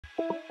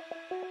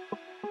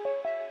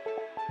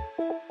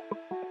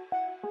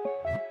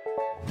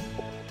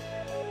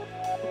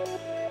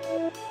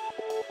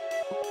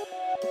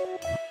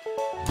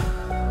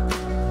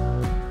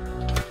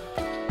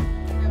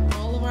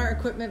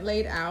equipment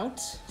laid out.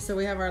 So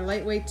we have our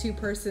lightweight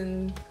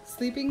 2-person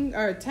sleeping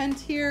tent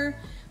here.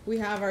 We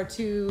have our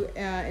 2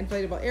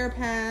 inflatable air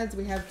pads.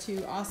 We have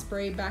 2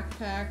 Osprey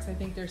backpacks. I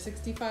think they're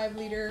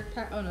 65-liter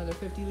pack. Oh no, they're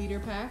 50-liter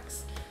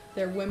packs.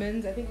 They're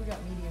women's. I think we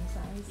got medium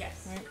size.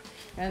 Yes. Right.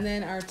 And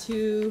then our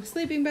 2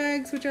 sleeping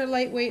bags, which are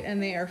lightweight,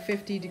 and they are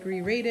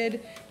 50-degree rated.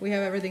 We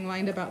have everything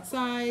lined up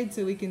outside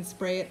so we can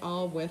spray it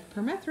all with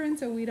permethrin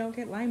so we don't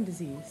get Lyme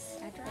disease.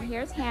 And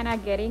here's Hannah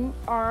getting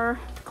our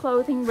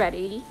clothing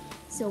ready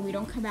so we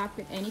don't come back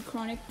with any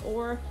chronic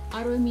or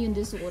autoimmune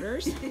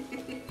disorders.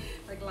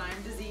 Like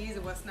Lyme disease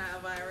and West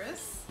Nile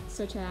virus.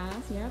 Such as,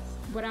 yep.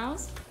 What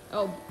else?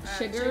 Oh,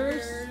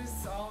 sugars.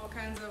 Sugars, all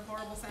kinds of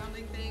horrible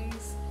sounding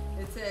things.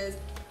 It says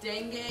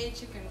dengue,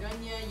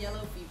 chikungunya,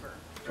 yellow fever.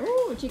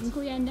 Oh,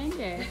 chikungunya and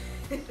dengue.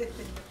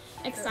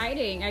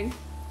 Exciting.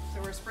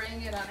 So we're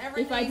spraying it on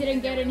everything. If I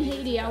didn't get it in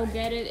Haiti, I'll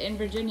get it in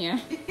Virginia.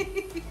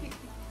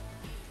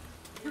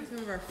 Some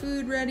of our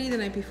food ready the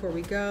night before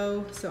we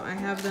go. So I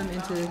have them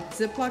into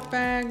Ziploc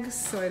bags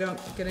so I don't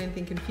get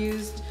anything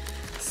confused.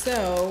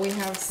 So we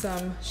have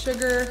some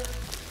sugar.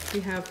 We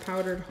have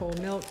powdered whole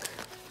milk.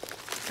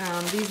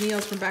 These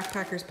meals from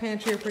Backpackers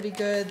Pantry are pretty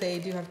good. They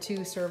do have 2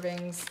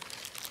 servings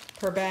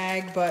per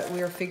bag, but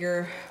we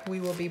figure we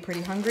will be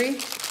pretty hungry.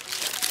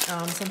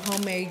 Some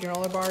homemade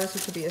granola bars,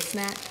 which will be a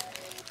snack.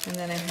 And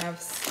then I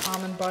have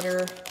almond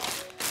butter.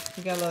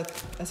 We got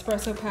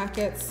espresso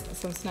packets,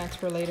 some snacks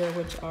for later,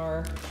 which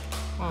are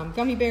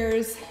gummy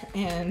bears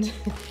and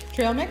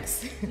trail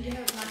mix. Do you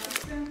have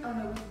nuts then? Oh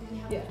no, we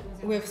have. Yeah,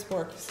 we have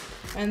sporks.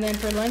 And then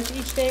for lunch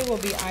each day will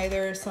be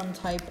either some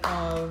type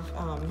of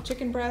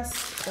chicken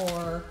breast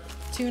or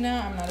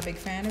tuna. I'm not a big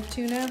fan of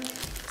tuna.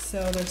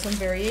 So there's some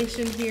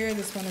variation here.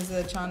 This one is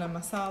a chana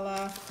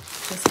masala.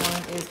 This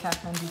one is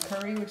Kathmandu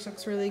curry, which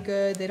looks really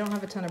good. They don't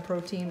have a ton of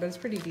protein, but it's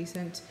pretty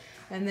decent.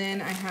 And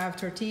then I have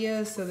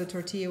tortillas. So the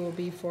tortilla will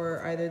be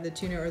for either the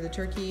tuna or the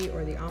turkey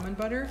or the almond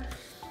butter.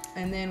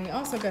 And then we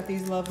also got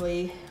these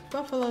lovely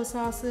buffalo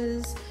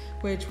sauces,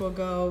 which will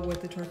go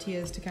with the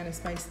tortillas to kind of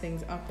spice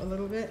things up a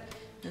little bit.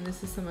 And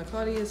this is some of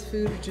Claudia's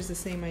food, which is the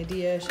same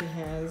idea. She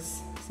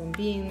has some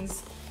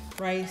beans,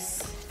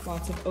 rice,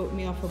 lots of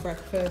oatmeal for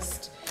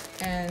breakfast,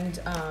 and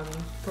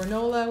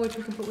granola, which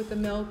we can put with the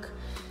milk.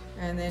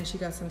 And then she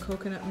got some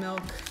coconut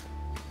milk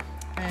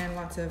and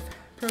lots of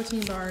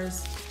protein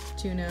bars,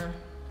 tuna,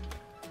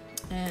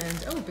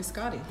 and oh,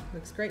 biscotti.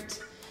 Looks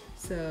great.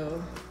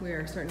 So we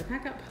are starting to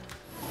pack up.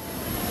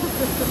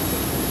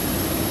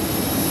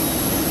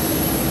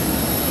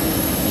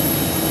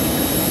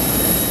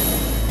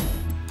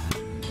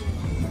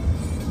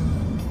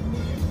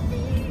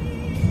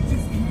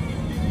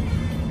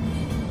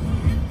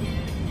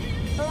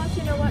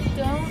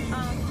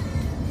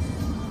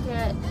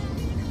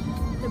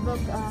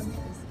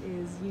 This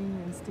is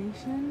Union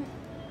Station.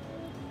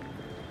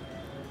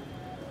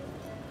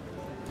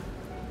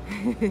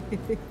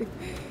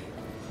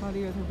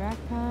 Claudia with her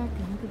backpack,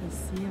 and look at the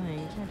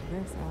ceiling. Check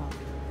this out.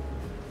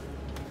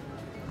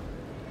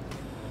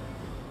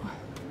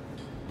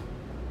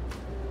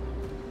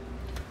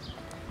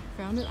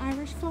 Found an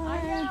Irish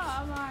flag. I know,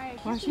 I'm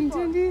like,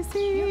 Washington, D.C.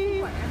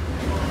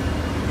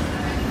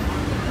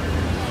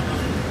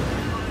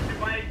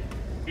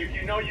 If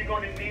you know you're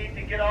going to need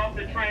to get off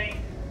the train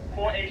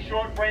for a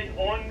short break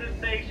on the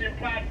station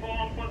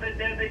platform for the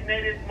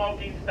designated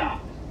smoking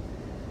stops.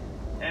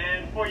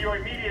 And for your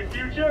immediate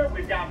future,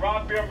 we've got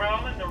Rockville,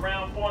 Maryland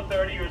around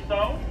 4:30 or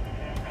so.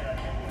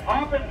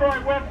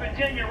 Harpersburg, West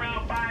Virginia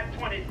around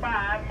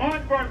 5:25.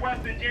 Martinsburg,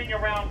 West Virginia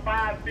around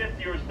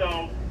 5:50 or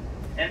so.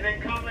 And then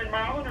Cumberland,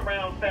 Maryland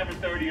around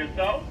 7:30 or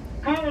so.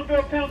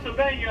 Collinsville,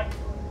 Pennsylvania,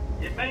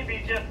 it may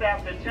be just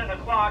after 10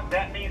 o'clock.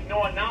 That means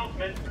no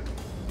announcement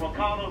for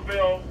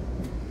Collinsville,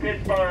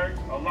 Pittsburgh,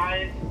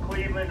 Alliance,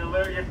 Cleveland,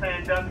 Elyria,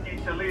 Sandusky,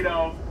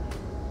 Toledo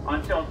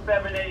until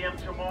 7 a.m.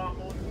 tomorrow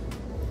morning.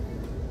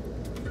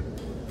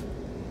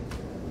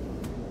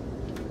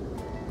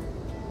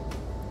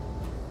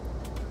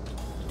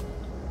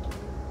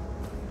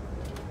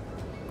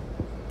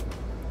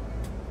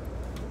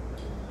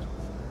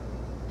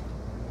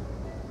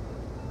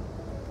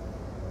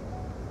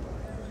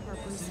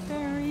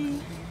 Ferry.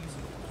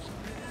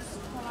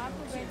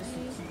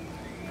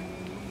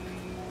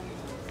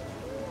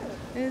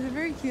 It is a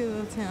very cute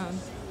little town.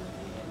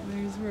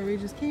 There's where we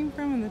just came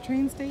from in the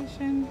train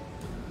station.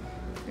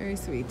 Very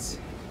sweet.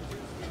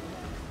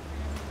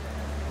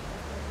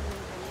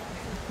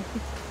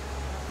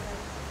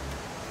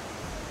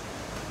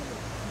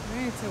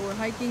 Alright, so we're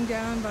hiking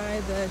down by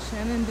the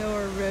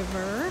Shenandoah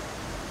River.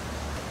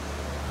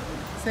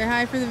 Say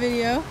hi for the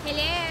video.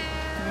 Hello.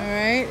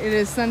 Alright, it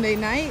is Sunday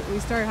night. We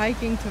start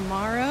hiking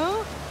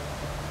tomorrow.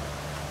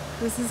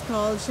 This is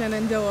called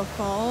Shenandoah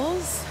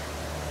Falls.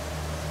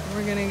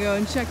 We're gonna go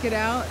and check it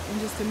out in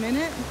just a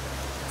minute.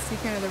 See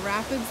kind of the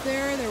rapids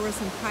there. There were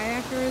some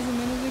kayakers a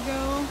minute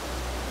ago.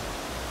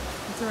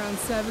 It's around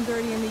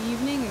 7:30 in the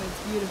evening and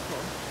it's beautiful.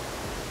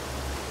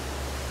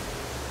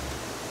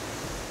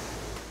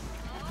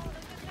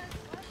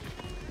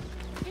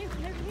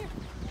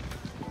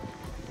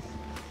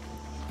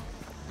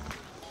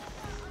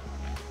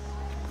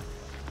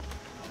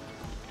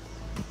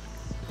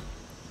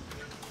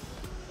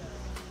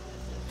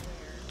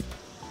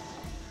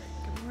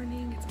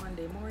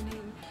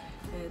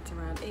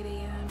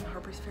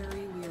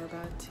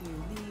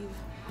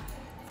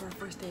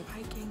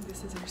 hiking.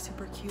 This is our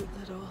super cute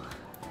little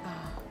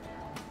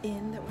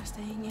inn that we're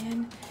staying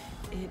in.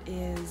 It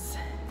is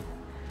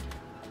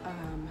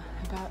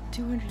about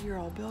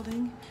 200-year-old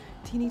building,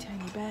 teeny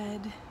tiny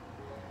bed,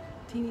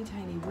 teeny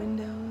tiny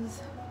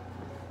windows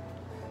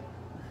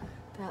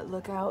that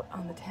look out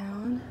on the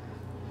town.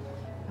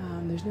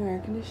 There's no air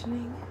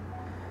conditioning,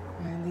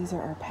 and these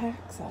are our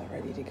packs all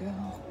ready to go.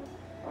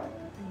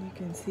 And you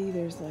can see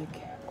there's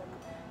like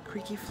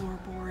creaky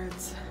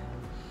floorboards.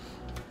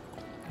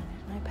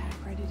 There's my pack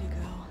ready to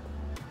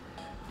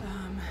go.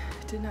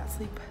 Did not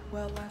sleep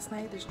well last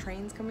night. There's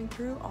trains coming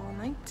through all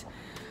night,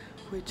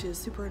 which is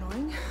super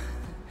annoying.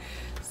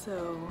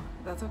 So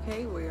that's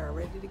okay. We are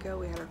ready to go.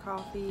 We had our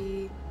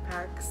coffee,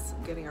 packs,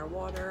 getting our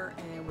water,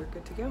 and we're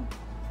good to go.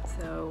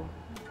 So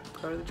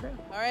go to the trail.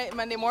 All right,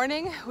 Monday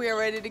morning, we are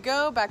ready to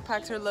go.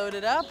 Backpacks are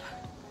loaded up.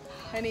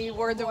 Any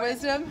words of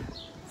wisdom?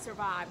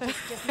 Survive.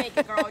 Just make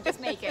it, girl.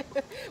 Just make it.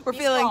 We're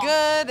feeling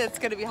good. It's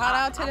gonna be hot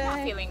out today. I'm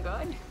not feeling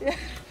good. Yeah.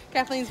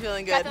 Kathleen's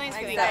feeling good. Kathleen's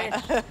feeling good.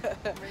 Ready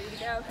to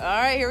go.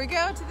 All right, here we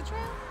go to the trail.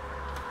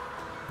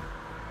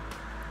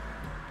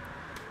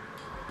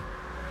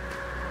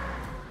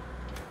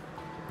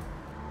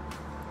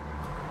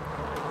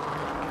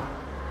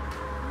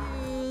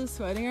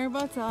 Sweating our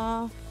butts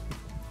off.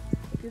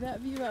 Look at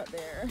that view out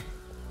there.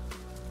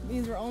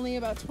 Means we're only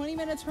about 20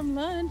 minutes from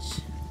lunch.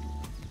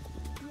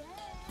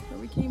 Where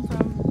we came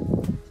from.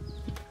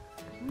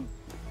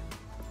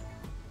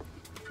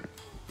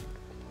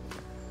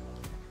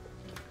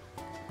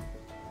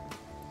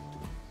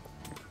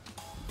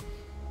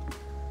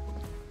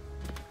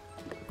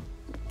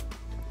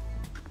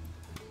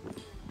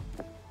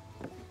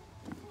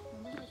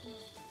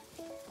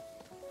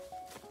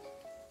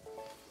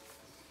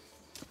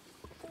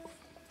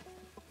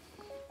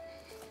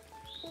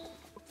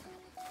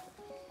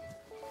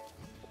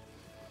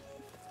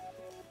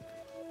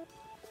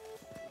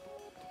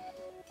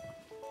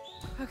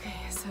 Okay,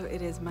 so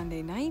it is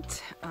Monday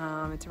night.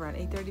 It's around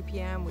 8:30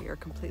 p.m. We are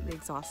completely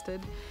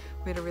exhausted.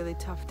 We had a really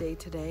tough day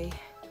today.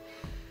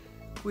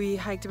 We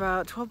hiked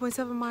about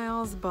 12.7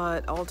 miles,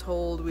 but all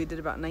told, we did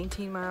about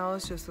 19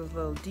 miles just with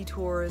little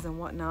detours and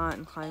whatnot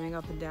and climbing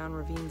up and down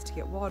ravines to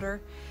get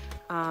water.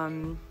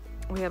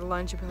 We had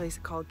lunch at a place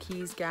called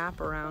Keys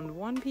Gap around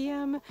 1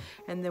 p.m.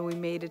 and then we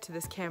made it to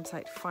this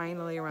campsite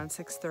finally around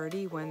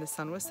 6:30 when the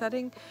sun was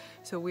setting.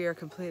 So we are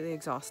completely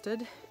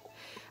exhausted.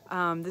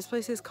 This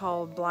place is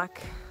called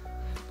Black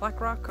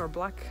Rock or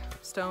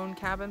Blackstone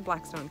Cabin.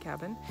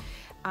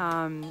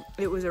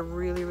 It was a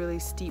really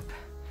steep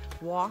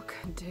walk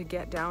to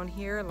get down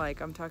here. Like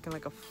I'm talking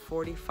like a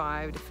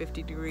 45 to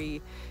 50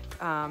 degree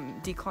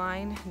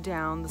decline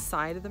down the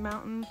side of the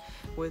mountain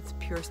with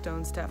pure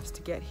stone steps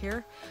to get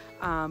here.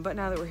 But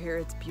now that we're here,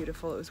 it's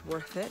beautiful. It was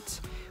worth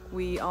it.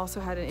 We also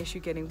had an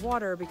issue getting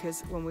water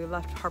because when we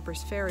left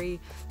Harper's Ferry,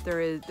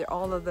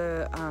 all of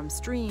the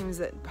streams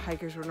that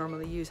hikers would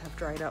normally use have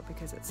dried up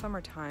because it's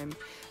summertime.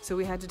 So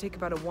we had to take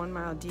about a 1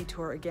 mile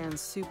detour, again,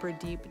 super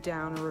deep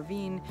down a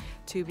ravine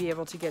to be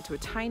able to get to a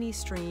tiny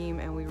stream,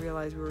 and we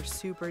realized we were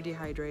super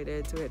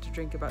dehydrated, so we had to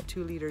drink about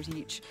 2 liters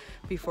each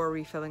before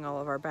refilling all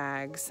of our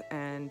bags,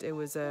 and it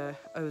was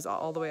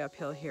all the way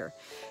uphill here.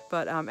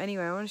 But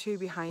anyway, I want to show you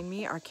behind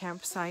me. Our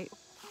campsite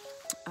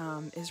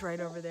is right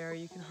over there.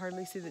 You can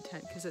hardly see the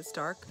tent because it's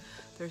dark.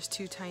 There's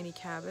 2 tiny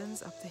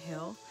cabins up the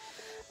hill.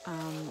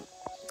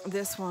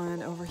 This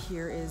one over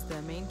here is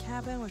the main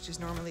cabin, which is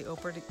normally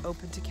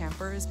open to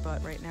campers,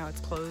 but right now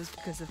it's closed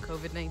because of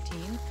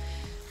COVID-19.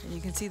 And you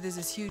can see there's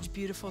this huge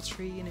beautiful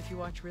tree, and if you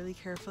watch really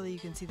carefully you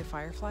can see the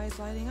fireflies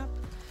lighting up.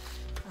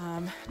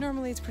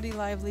 Normally it's pretty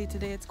lively.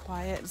 Today it's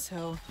quiet,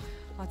 so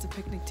lots of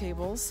picnic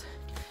tables.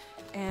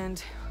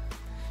 And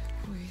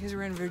because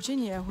we're in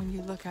Virginia, when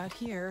you look out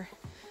here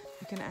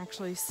you can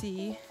actually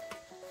see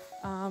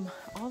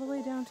all the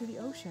way down to the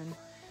ocean,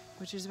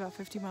 which is about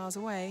 50 miles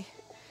away.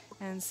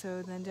 And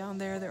so then down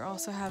there they're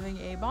also having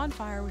a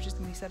bonfire, which is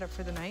going to be set up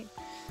for the night.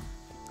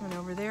 And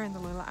over there in the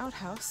little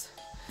outhouse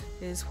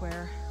is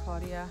where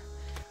Claudia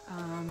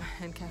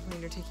and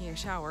Kathleen are taking a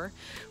shower,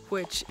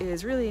 which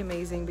is really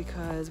amazing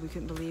because we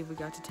couldn't believe we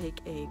got to take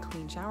a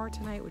clean shower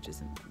tonight, which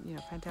is, you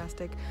know,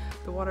 fantastic.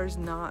 The water's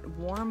not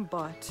warm,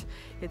 but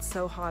it's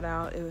so hot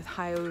out. It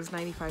was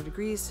 95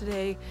 degrees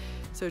today,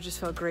 so it just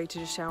felt great to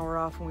just shower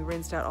off. And we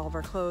rinsed out all of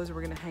our clothes.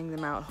 We're gonna hang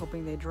them out,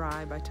 hoping they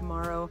dry by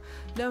tomorrow.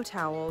 No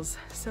towels,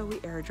 so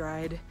we air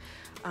dried.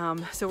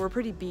 So we're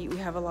pretty beat. We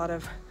have a lot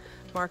of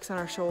marks on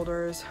our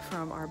shoulders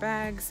from our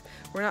bags.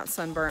 We're not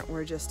sunburnt,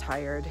 we're just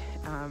tired.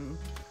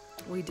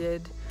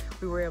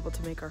 We were able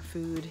to make our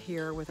food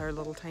here with our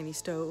little tiny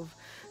stove.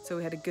 So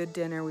we had a good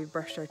dinner, we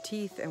brushed our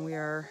teeth, and we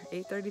are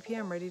 8:30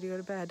 p.m. ready to go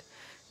to bed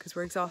because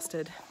we're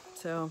exhausted.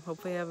 So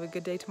hopefully have a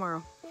good day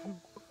tomorrow.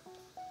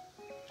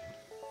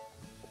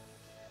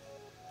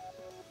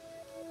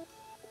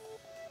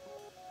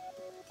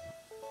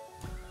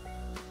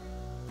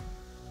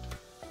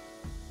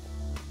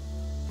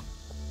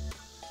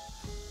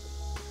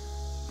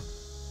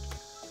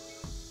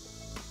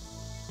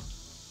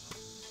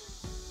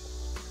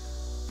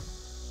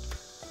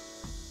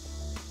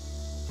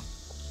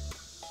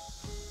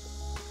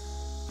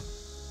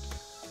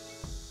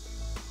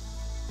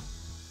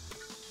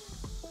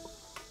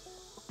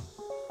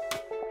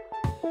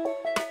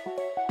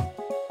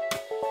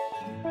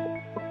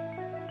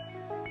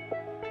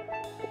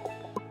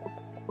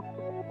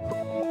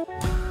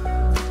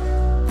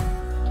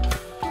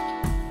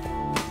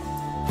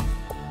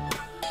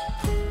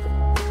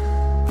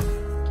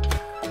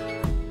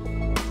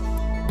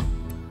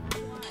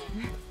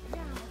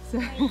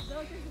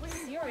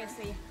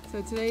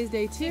 So today's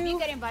day 2. You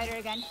get invited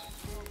again.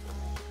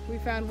 We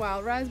found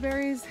wild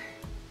raspberries.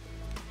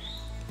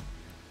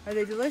 Are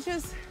they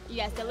delicious?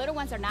 Yes, the little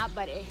ones are not,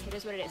 but it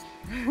is what it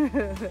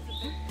is.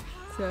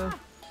 So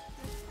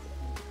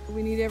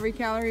we need every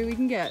calorie we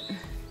can get.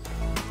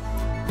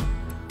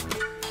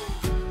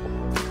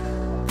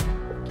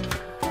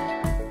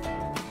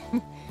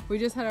 We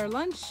just had our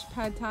lunch,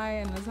 pad thai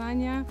and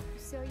lasagna.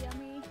 So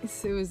yummy.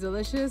 It was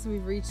delicious.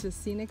 We've reached a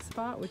scenic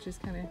spot, which is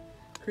kind of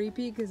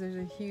creepy because there's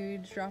a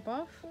huge drop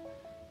off,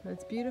 but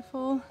it's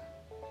beautiful.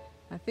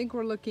 I think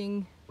we're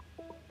looking,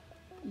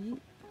 I'm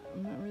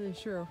not really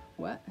sure,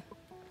 what?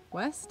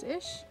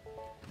 West-ish?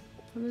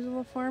 And there's a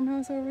little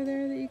farmhouse over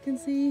there that you can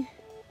see.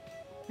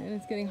 And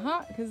it's getting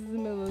hot because it's the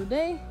middle of the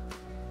day.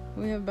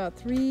 We have about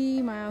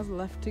 3 miles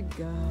left to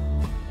go.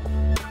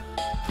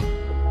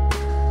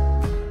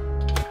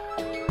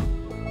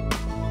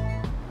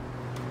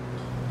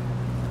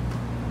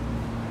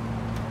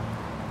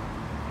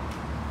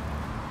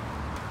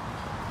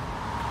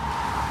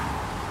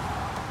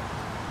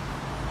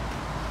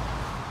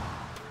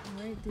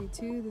 Day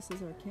 2, this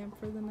is our camp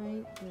for the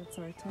night. That's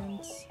our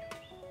tent,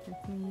 our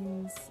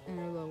queens, and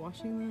our little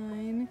washing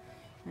line.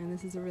 And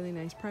this is a really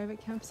nice private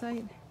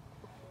campsite.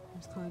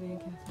 There's Claudia and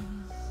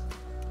Catherine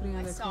putting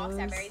on their socks clothes.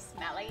 are very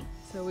smelly.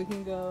 So we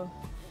can go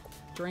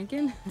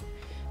drinking.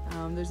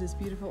 There's this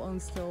beautiful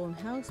old stone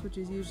house, which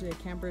is usually a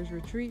camper's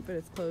retreat, but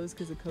it's closed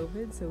because of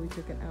COVID. So we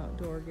took an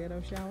outdoor ghetto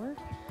shower.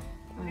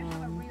 We're gonna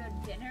have a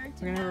real dinner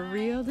tonight. We're gonna have a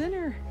real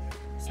dinner.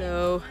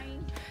 So.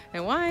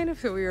 And wine,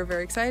 so we were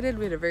very excited.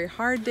 We had a very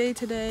hard day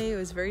today. It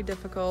was very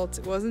difficult.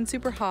 It wasn't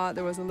super hot.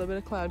 There was a little bit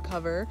of cloud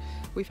cover.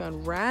 We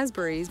found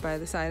raspberries by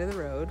the side of the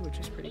road, which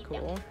was pretty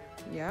cool.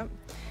 Yep.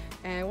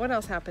 And what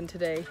else happened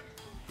today?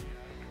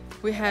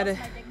 We had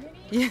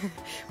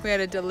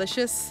a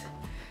delicious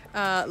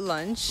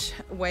lunch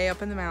way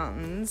up in the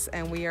mountains,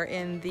 and we are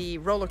in the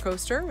roller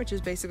coaster, which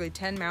is basically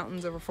 10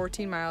 mountains over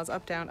 14 miles,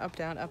 up, down, up,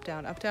 down, up,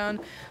 down, up,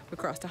 down. We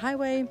crossed a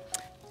highway.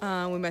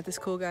 We met this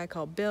cool guy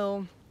called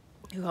Bill,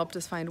 who helped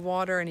us find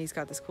water, and he's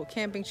got this cool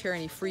camping chair,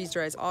 and he freeze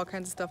dries all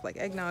kinds of stuff like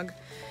eggnog.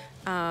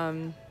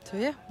 So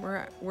yeah,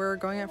 we're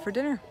going out for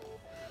dinner.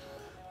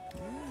 I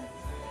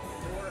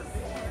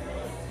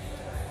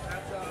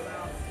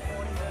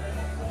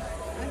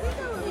think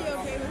I would be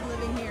okay with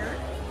living here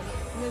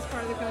in this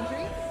part of the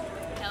country.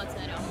 Hell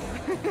to no.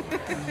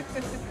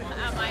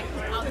 I'm like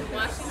out in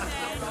Washington,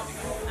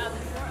 out in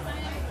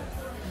Portland.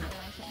 I'm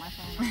gonna check my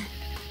phone.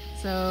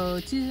 So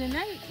Tuesday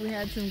night we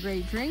had some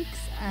great drinks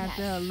at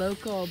the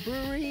local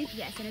brewery.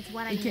 Yes, and it's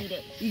what I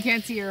needed. You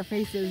can't see our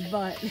faces,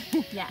 but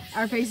yes,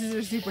 our faces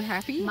are super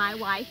happy. My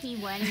wifey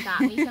went and got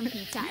me some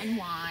pizza and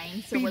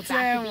wine, so we're Pizza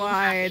back to and being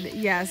wine. happy.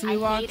 Yes, we I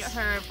walked. paid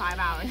her 5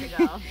 hours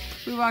ago.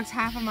 We walked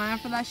half a mile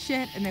for that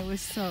shit, and it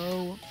was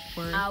so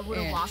worth it. I would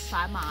have walked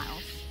 5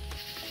 miles.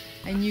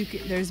 And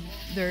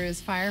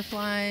there's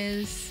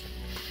fireflies.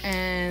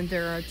 And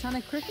there are a ton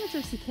of crickets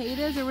or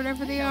cicadas or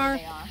whatever they are.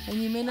 And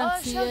you may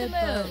not see it,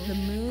 but the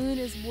moon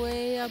is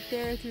way up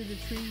there through the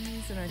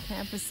trees, and our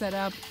camp is set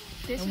up.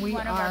 This is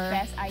one of our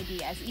best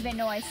ideas. Even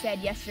though I said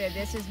yesterday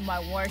this is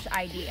my worst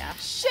idea.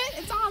 Shit,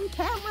 it's on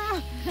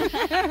camera!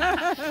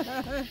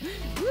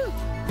 Woo.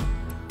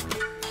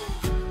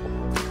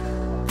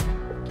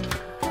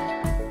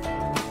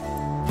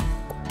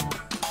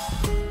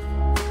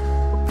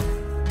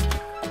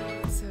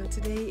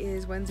 Today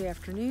is Wednesday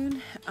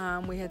afternoon.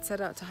 We had set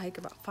out to hike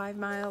about 5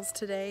 miles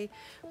today.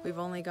 We've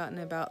only gotten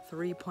about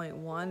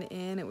 3.1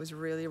 in. It was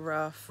really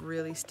rough,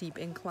 really steep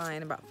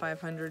incline, about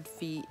 500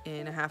 feet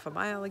in a half a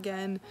mile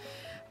again.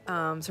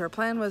 So our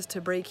plan was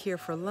to break here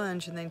for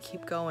lunch and then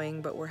keep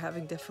going, but we're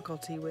having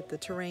difficulty with the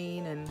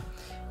terrain and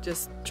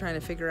just trying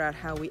to figure out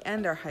how we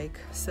end our hike.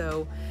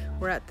 So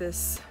we're at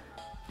this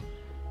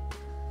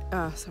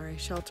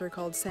shelter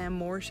called Sam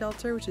Moore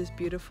Shelter, which is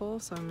beautiful.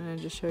 So I'm gonna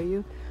just show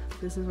you.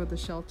 This is what the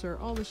shelter,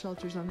 all the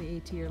shelters on the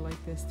AT are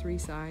like this, 3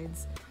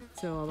 sides.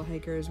 So all the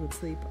hikers would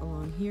sleep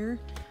along here.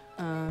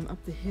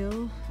 Up the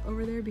hill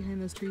over there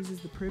behind those trees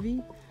is the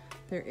privy.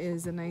 There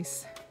is a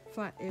nice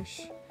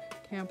flat-ish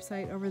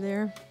campsite over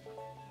there.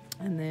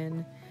 And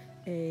then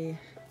a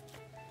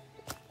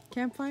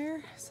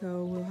campfire.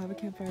 So we'll have a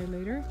campfire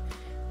later.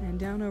 And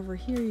down over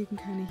here you can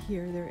kind of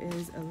hear there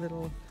is a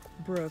little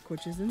brook,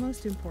 which is the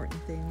most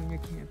important thing when you're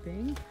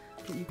camping,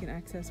 that you can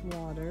access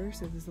water.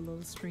 So there's a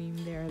little stream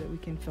there that we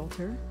can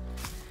filter.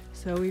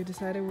 So we've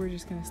decided we're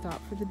just going to stop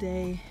for the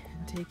day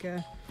and take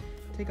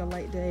a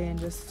light day and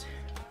just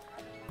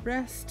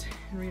rest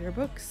and read our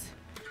books.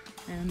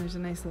 And there's a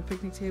nice little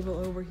picnic table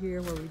over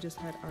here where we just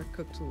had our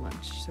cooked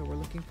lunch. So we're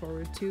looking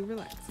forward to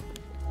relaxing.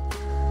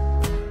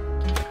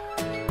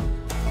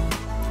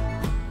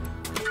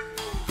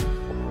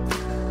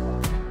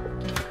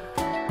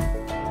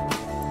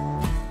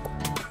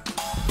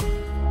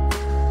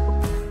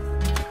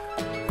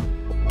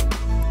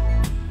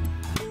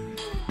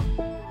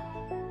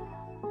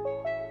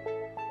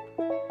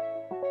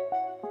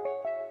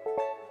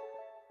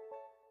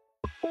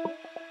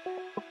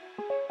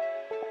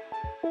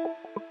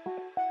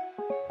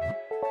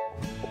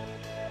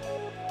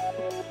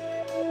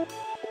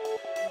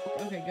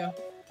 Okay, go.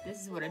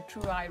 This is what a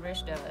true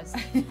Irish does.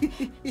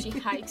 She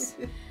hikes.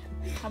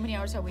 How many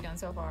hours have we done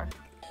so far?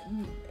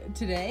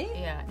 Today?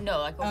 Yeah. No,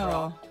 like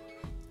overall. Oh.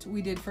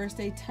 We did first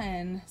day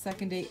 10,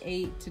 second day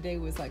 8. Today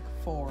was like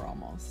 4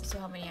 almost. So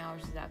how many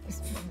hours is that?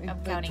 'Cause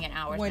I'm counting in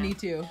hours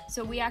 22. now.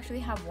 So we actually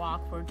have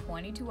walked for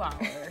 22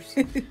 hours.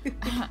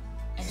 And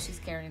she's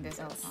carrying this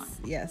all the time.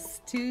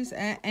 Yes, 2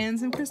 and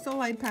some Crystal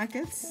Light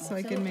packets so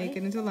I can make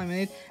it into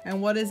lemonade.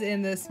 And what is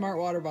in the smart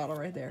water bottle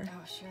right there?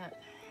 Oh shit.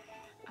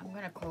 I'm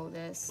gonna call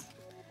this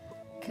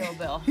Kill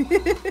Bill.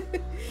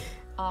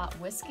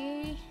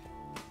 Whiskey.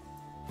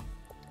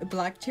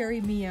 Black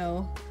cherry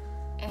Mio.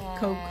 And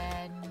Coke.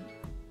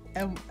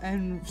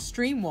 And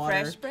stream water.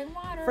 Fresh spring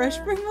water. Fresh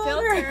spring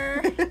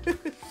water. Filter.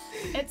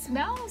 It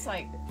smells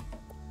like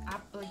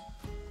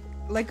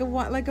like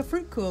a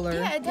fruit cooler.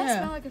 Yeah, it does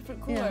smell like a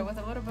fruit cooler with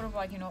a little bit of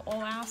like, you know,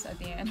 all ass at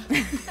the end.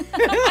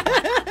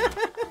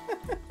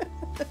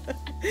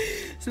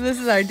 So this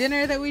is our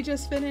dinner that we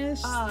just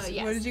finished.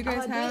 Yes. What did you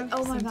guys have?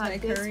 Oh my Some god, Thai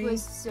this curry.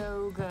 was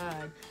so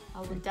good. I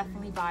would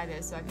definitely buy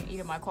this so I can eat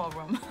in my cold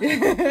room. We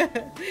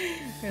have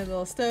a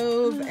little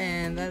stove,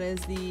 and that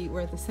is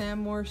we're at the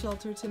Sammore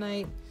shelter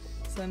tonight.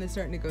 Sun is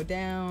starting to go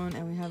down,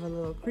 and we have a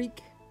little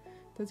creek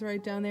that's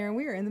right down there, and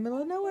we are in the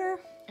middle of nowhere.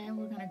 And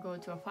we're gonna go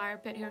to a fire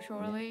pit here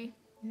shortly.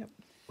 Yep.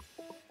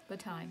 Good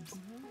times.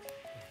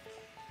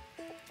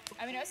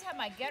 I mean, I also have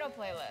my ghetto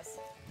playlist.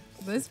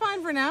 But it's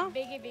fine for now.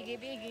 Biggie, biggie,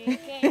 biggie,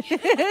 okay.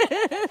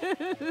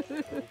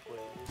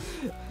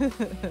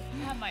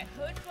 I have my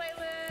hood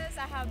playlist.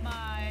 I have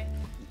my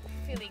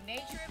feeling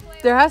nature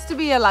playlist. There has to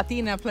be a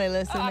Latina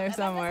playlist in there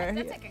somewhere.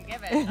 That's like a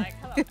given. Like,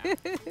 hello now.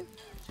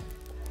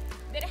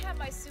 Then I have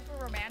my super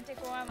romantic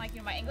one, like, you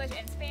know, my English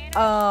and Spanish.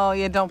 Oh,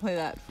 yeah, don't play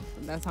that.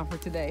 That's not for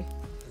today.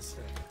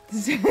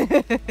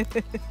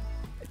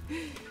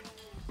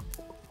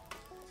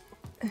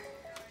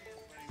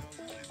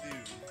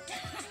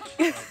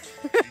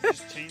 It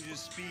just changes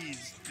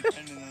speeds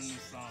depending on the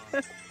song.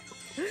 Get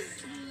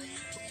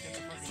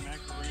the fucking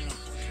Macarena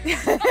playing.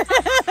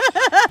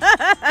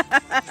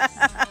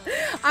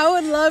 I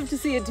would love to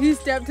see a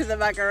 2-step to the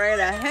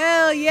Macarena.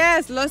 Hell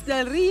yes, Los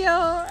del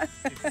Rio.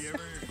 If you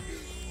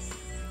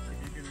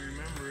can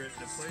remember it,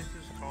 the place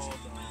is called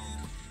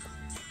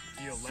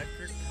the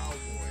Electric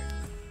Cowboy.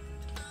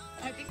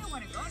 I think I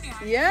want to go now.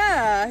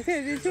 Yeah, I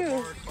could do There's a too.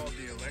 bar called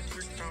the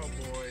Electric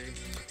Cowboy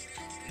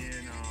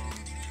in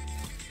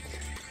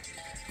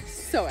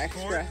So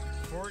extra.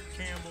 Fort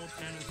Campbell,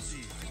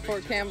 Tennessee.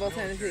 Fort Campbell,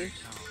 Military Tennessee.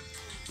 town.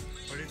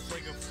 But it's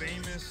like a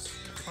famous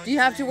country. Do you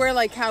have to wear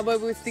like cowboy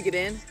boots to get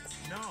in?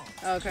 No.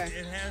 Okay.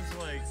 It has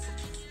like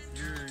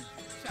your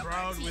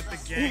crowd with the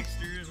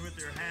gangsters with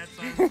their hats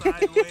on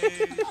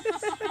sideways,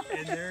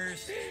 and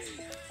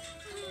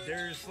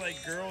there's like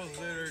girls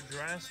that are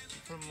dressed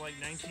from like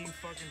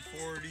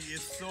 1940.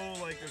 It's so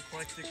like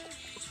eclectic,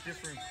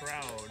 different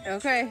crowd.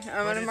 Okay,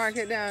 I'm gonna mark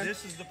it down.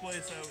 This is the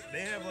place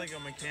they have like a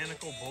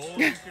mechanical bull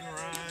you can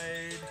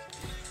ride.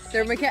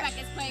 They're Like mechanical.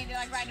 it's playing, they're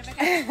like riding a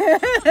mechanical.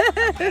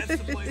 That's the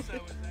place I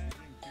was at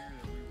in here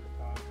that we were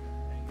talking,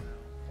 hanging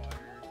out,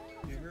 fire.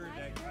 You heard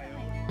that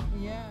coyote?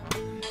 Yeah.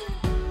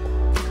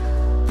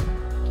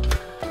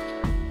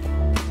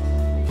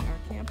 Our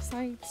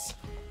campsite.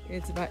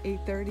 It's about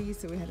 8:30,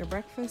 so we had our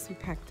breakfast. We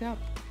packed up.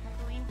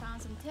 Kathleen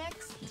found some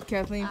ticks.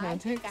 Kathleen I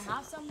found think ticks. I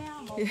have some now.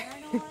 I'm all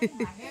paranoid.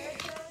 My hair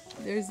is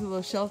good. There's a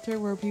little shelter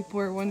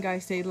where one guy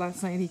stayed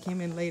last night. He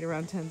came in late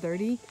around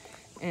 10:30.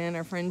 And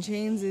our friend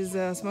James is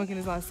smoking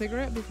his last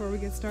cigarette before we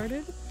get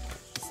started.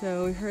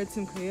 So we heard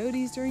some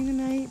coyotes during the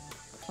night.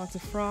 Lots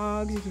of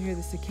frogs. You can hear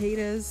the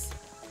cicadas.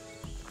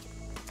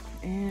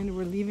 And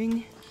we're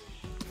leaving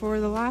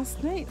for the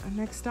last night. Our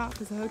next stop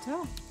is a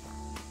hotel.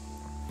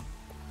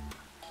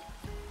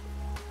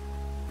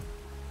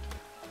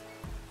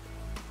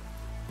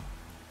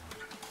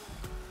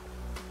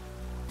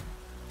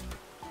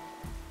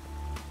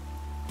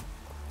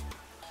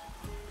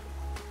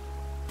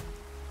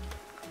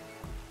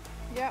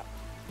 Yep.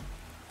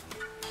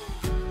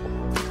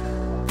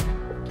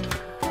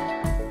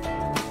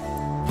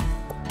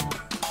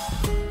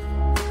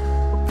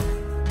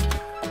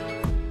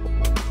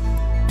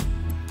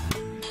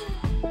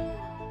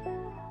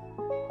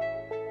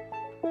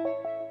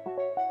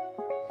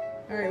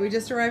 All right, we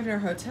just arrived in our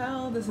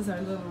hotel. This is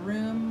our little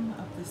room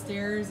up the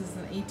stairs. This is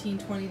an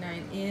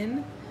 1829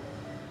 inn.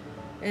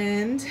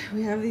 And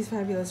we have these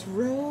fabulous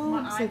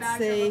robes My eye that bags are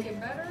say looking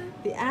better.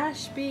 the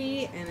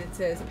Ashby, and it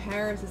says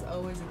Paris is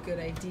always a good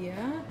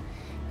idea.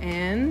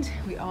 And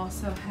we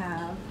also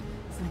have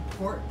some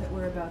port that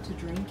we're about to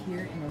drink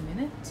here in a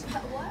minute.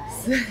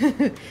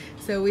 What?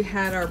 So we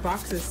had our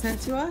boxes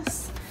sent to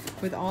us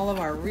with all of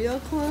our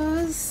real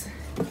clothes.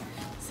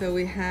 So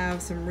we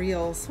have some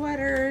real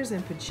sweaters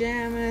and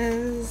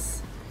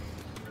pajamas.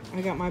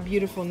 I got my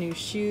beautiful new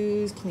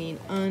shoes, clean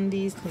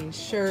undies, clean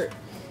shirt.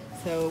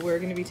 So we're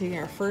gonna be taking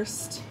our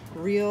first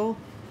real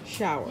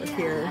shower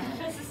here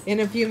in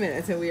a few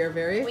minutes, and we are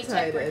very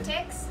excited. We checked for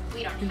ticks.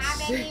 We don't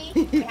have any.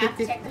 We have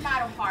to check the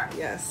bottom part.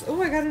 Yes.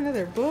 Oh, I got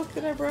another book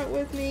that I brought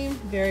with me.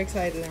 Very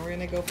excited, and we're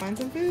gonna go find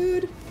some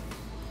food.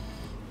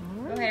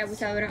 All Go ahead,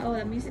 Abusadora. Oh,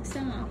 the music's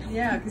still on.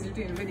 Yeah, because you're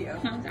doing a video.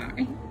 I'm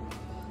sorry. We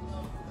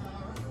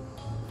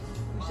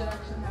should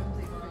actually have him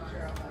take a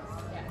picture of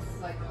us. Yes.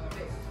 Like,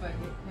 but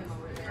him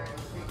over there.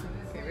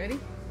 Okay, ready?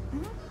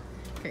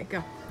 Okay,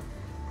 go.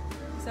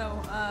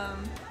 So,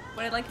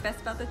 what I like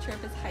best about the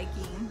trip is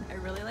hiking. I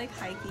really like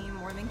hiking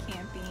more than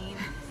camping.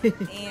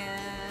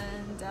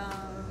 And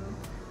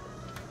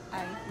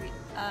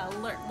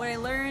what I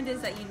learned is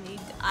that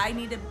I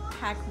need to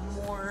pack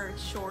more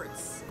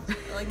shorts,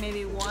 like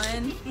maybe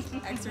one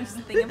extra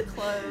thing of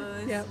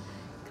clothes. Yep.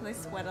 Because I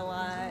sweat a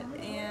lot,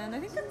 and I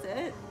think that's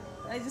it.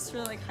 I just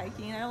really like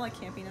hiking. I don't like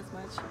camping as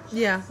much.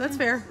 Yeah, that's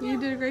fair. You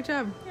did a great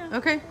job. Yeah.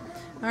 Okay.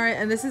 All right,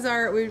 and this is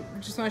we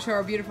just want to show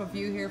our beautiful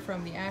view here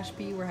from the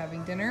Ashby. We're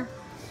having dinner.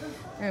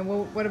 And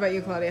what about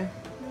you, Claudia?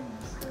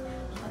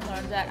 I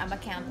learned that I'm a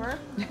camper,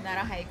 not a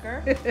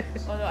hiker.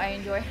 Although I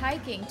enjoy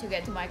hiking to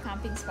get to my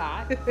camping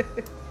spot. I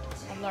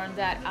learned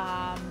that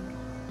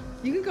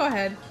You can go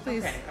ahead,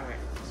 please. okay, all right.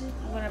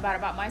 I learned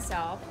about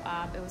myself.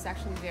 It was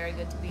actually very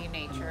good to be in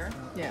nature.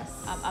 Yes.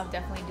 I'll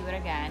definitely do it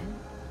again.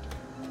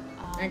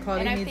 And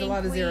Claudia I needs a think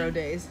lot of 0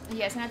 days.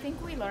 Yes, and I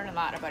think we learned a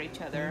lot about each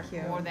other,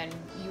 Thank you. more than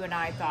you and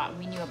I thought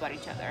we knew about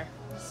each other.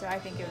 So I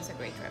think it was a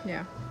great trip.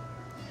 Yeah.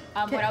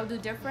 What I'll do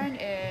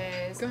different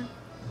is Go ahead.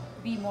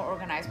 be more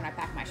organized when I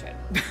pack my shit.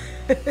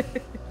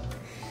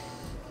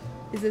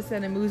 Is this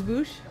an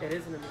amuse-bouche? It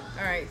is an amuse.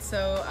 All right,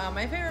 so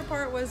my favorite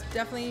part was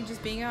definitely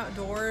just being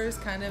outdoors,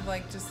 kind of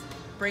like just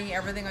bringing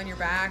everything on your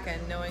back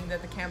and knowing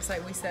that the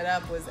campsite we set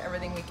up was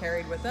everything we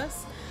carried with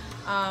us.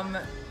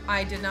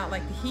 I did not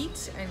like the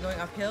heat and going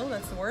uphill,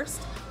 that's the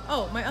worst.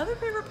 Oh, my other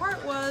favorite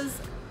part was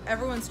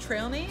everyone's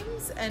trail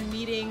names and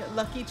meeting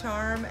Lucky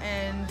Charm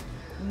and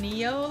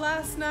Neo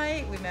last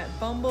night. We met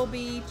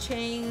Bumblebee,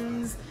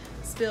 Chains,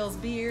 Spills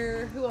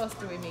Beer. Who else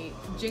do we meet?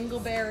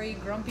 Jingleberry,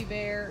 Grumpy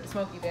Bear,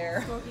 Smoky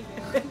Bear.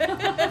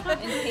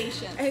 And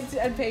patience.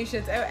 And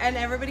Patience. And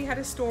everybody had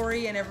a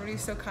story, and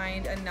everybody's so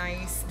kind and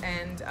nice.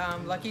 And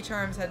Lucky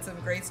Charms had some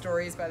great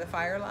stories by the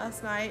fire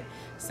last night.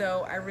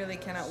 So I really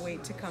cannot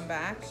wait to come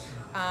back.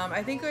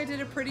 I think I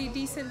did a pretty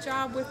decent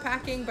job with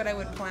packing, but I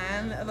would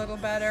plan a little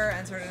better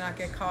and sort of not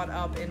get caught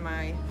up in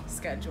my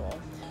schedule.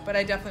 But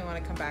I definitely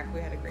want to come back. We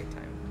had a great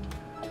time.